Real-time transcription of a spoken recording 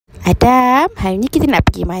Adam, hari ni kita nak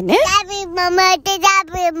pergi mana? Tapi Mama,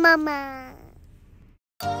 tapi Mama.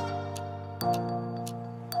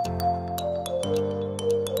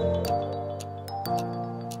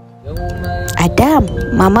 Adam,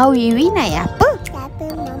 Mama Wiwi naik apa? Tapi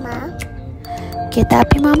Mama. Kereta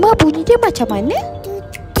api Mama bunyi dia macam mana?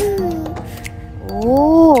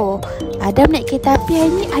 Oh, Adam naik kereta api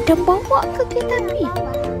hari ni. Adam bawa ke kereta api?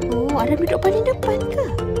 Oh, Adam duduk paling depan ke?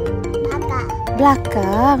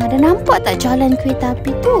 Belakang. Ada nampak tak jalan kereta api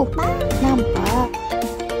tu? Nampak.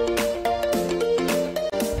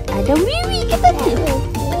 Ada Wiwi ke tadi?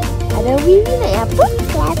 Ada Wiwi naik apa?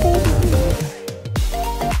 Tapi Mama.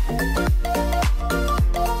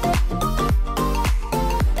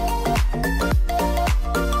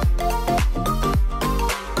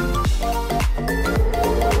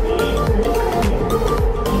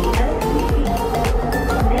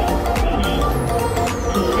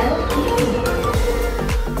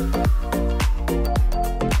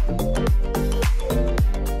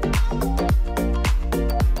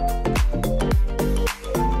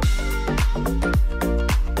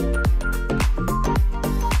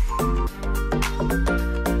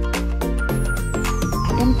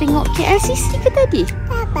 Adam tengok KLCC ke tadi?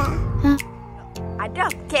 Apa? Ha?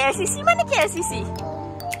 Adam, KLCC mana KLCC?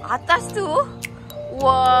 Atas tu.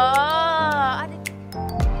 Wah, ada.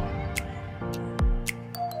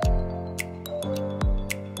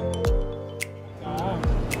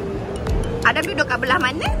 Adam duduk kat belah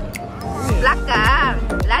mana? Belakang.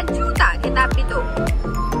 Laju tak kereta api tu?